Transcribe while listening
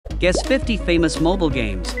Guess 50 famous mobile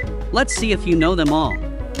games. Let's see if you know them all.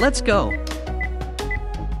 Let's go.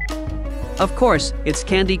 Of course, it's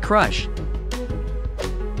Candy Crush.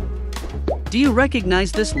 Do you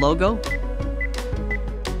recognize this logo?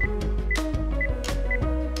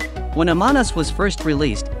 When Among Us was first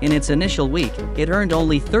released, in its initial week, it earned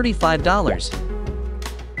only $35.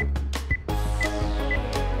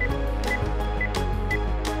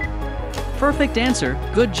 Perfect answer,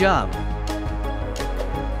 good job.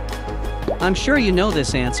 I'm sure you know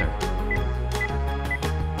this answer.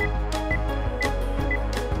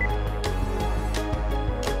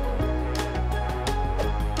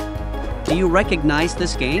 Do you recognize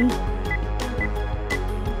this game?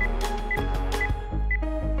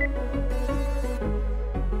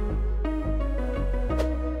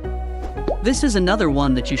 This is another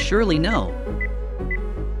one that you surely know.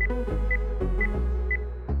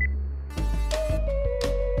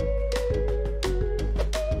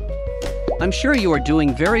 I'm sure you are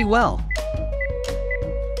doing very well.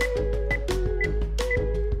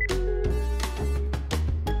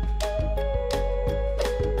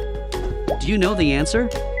 Do you know the answer?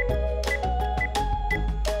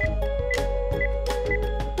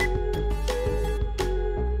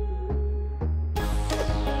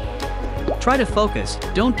 Try to focus,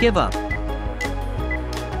 don't give up.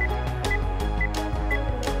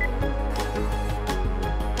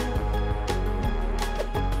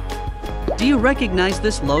 Do you recognize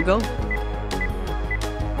this logo?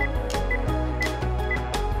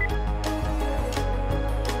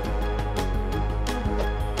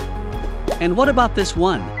 And what about this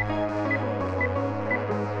one?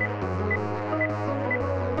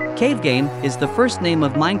 Cave Game is the first name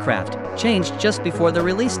of Minecraft, changed just before the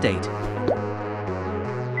release date.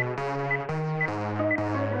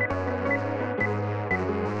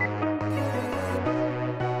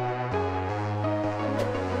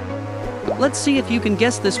 Let's see if you can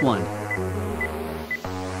guess this one.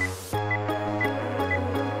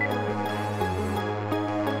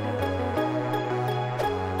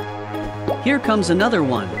 Here comes another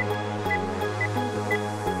one.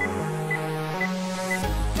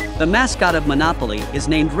 The mascot of Monopoly is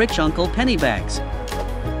named Rich Uncle Pennybags.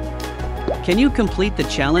 Can you complete the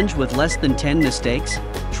challenge with less than 10 mistakes?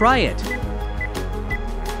 Try it.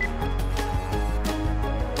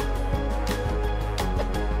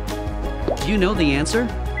 Do you know the answer?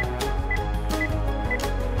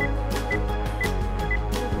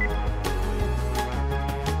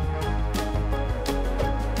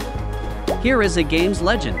 Here is a game's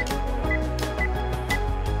legend.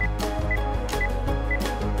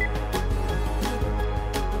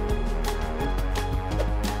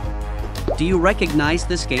 Do you recognize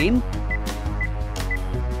this game?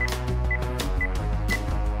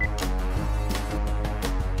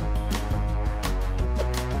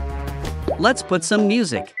 Let's put some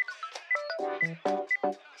music.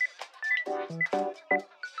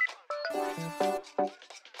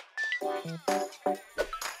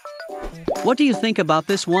 What do you think about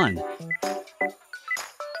this one?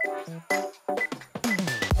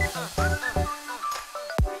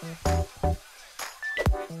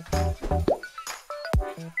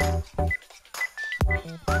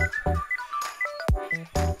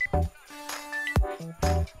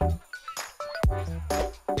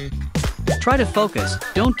 Try to focus,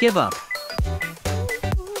 don't give up.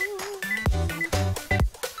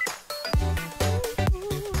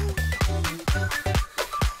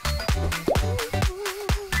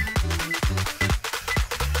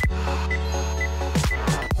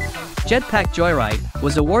 Jetpack Joyride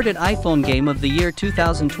was awarded iPhone Game of the Year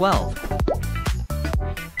 2012.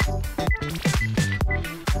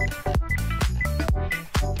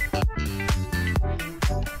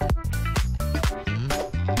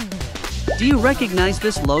 Do you recognize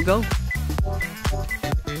this logo?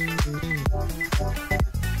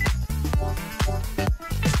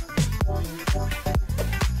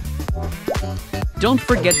 Don't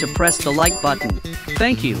forget to press the like button.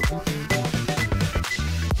 Thank you.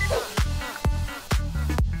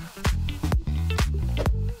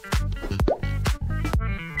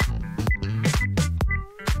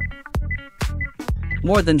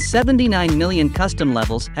 More than 79 million custom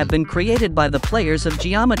levels have been created by the players of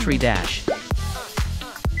Geometry Dash.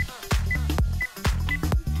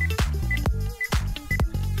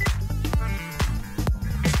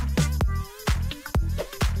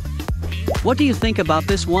 What do you think about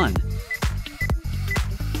this one?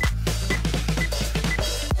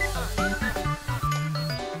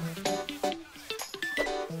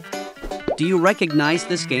 Do you recognize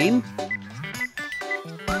this game?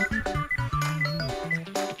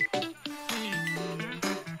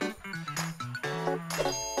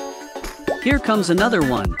 Here comes another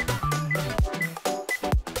one.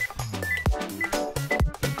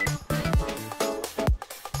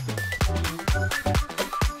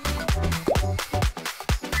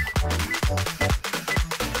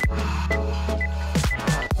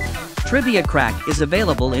 Trivia Crack is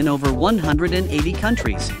available in over 180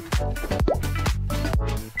 countries.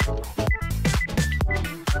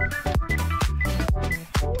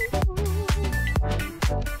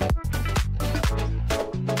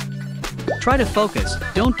 Try to focus,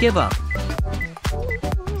 don't give up.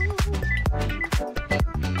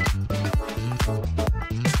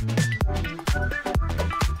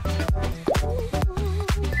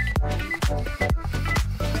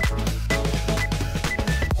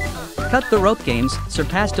 Cut the Rope games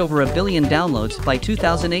surpassed over 1 billion downloads by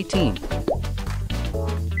 2018.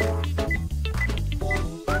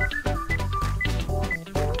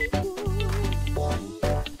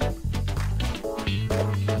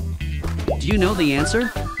 Do you know the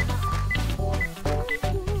answer?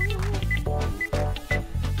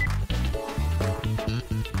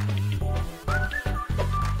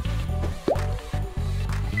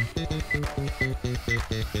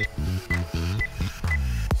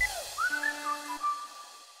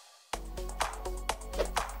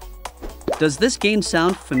 Does this game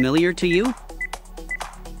sound familiar to you?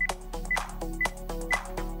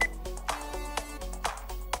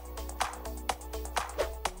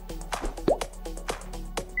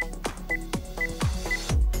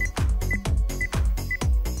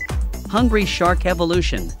 Hungry Shark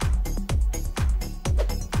Evolution.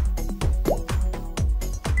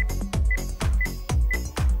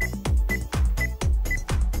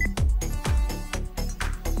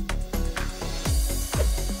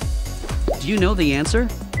 Do you know the answer?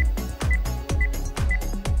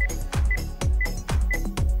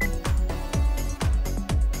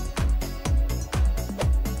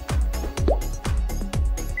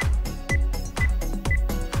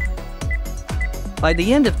 By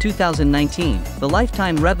the end of 2019, the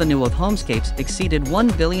lifetime revenue of Homescapes exceeded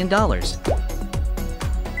 $1 billion.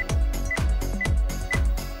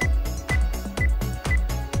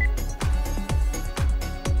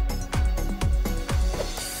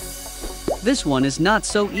 This one is not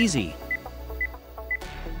so easy.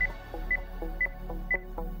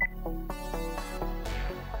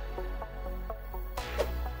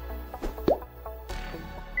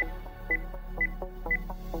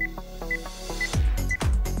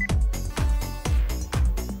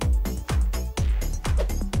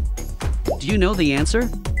 Do you know the answer?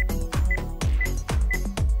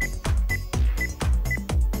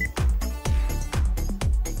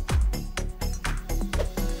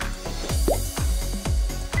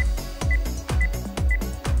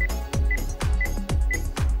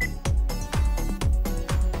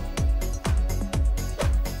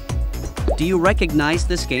 Do you recognize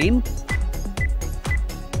this game?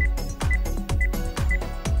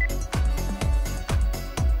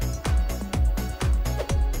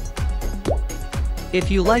 If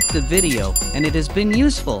you liked the video and it has been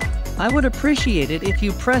useful, I would appreciate it if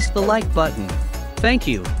you press the like button. Thank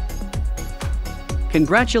you.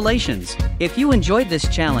 Congratulations! If you enjoyed this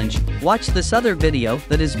challenge, watch this other video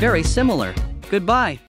that is very similar. Goodbye.